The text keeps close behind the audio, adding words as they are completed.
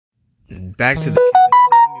Back to the Kevin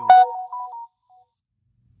Samuels.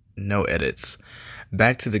 No edits.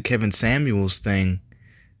 Back to the Kevin Samuels thing.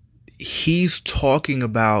 He's talking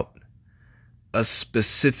about a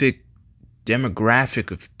specific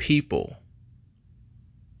demographic of people.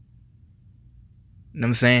 You know what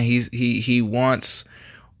I'm saying? He wants,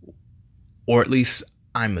 or at least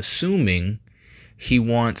I'm assuming, he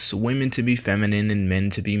wants women to be feminine and men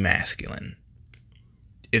to be masculine.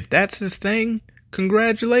 If that's his thing,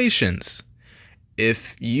 congratulations.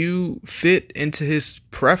 If you fit into his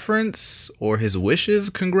preference or his wishes,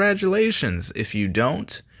 congratulations. If you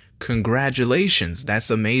don't, congratulations. That's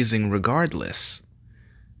amazing regardless.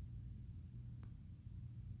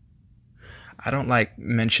 I don't like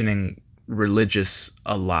mentioning religious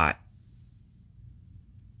a lot,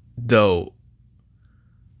 though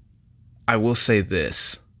I will say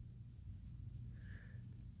this.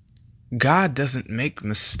 God doesn't make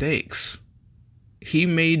mistakes. He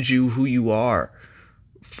made you who you are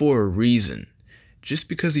for a reason. Just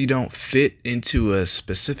because you don't fit into a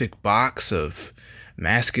specific box of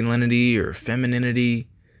masculinity or femininity,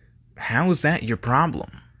 how is that your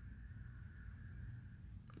problem?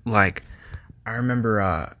 Like, I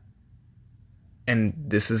remember, and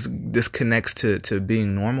this connects to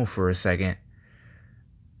being normal for a second.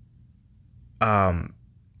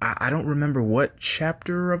 I don't remember what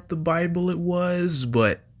chapter of the Bible it was,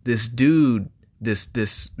 but this dude,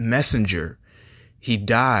 this messenger, he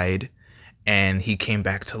died and he came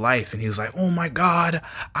back to life, and he was like, oh my God,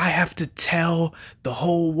 I have to tell the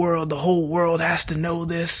whole world has to know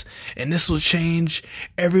this, and this will change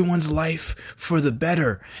everyone's life for the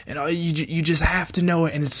better, and you just have to know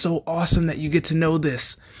it, and it's so awesome that you get to know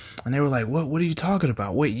this. And they were like, what are you talking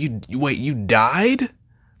about? Wait, you died?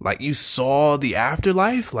 Like, you saw the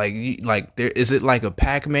afterlife? Like there is it like a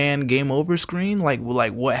Pac-Man game over screen? Like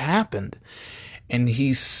what happened? And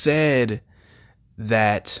he said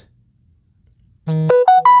that,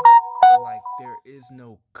 like, there is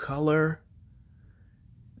no color,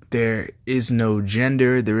 there is no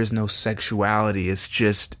gender, there is no sexuality. It's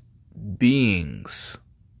just beings.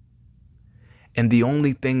 And the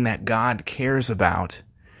only thing that God cares about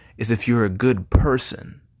is if you're a good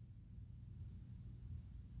person.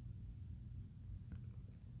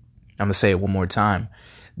 I'm gonna say it one more time.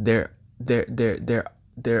 There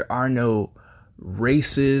are no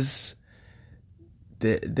races.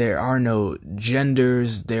 There are no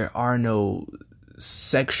genders. There are no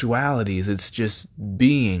sexualities. It's just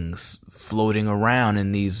beings floating around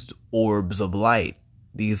in these orbs of light,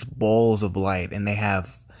 these balls of light, and they have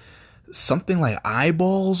something like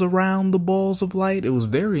eyeballs around the balls of light. It was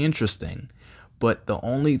very interesting. But the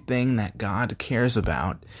only thing that God cares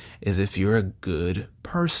about is if you're a good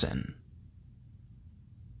person.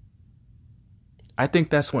 I think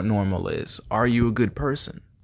that's what normal is. Are you a good person?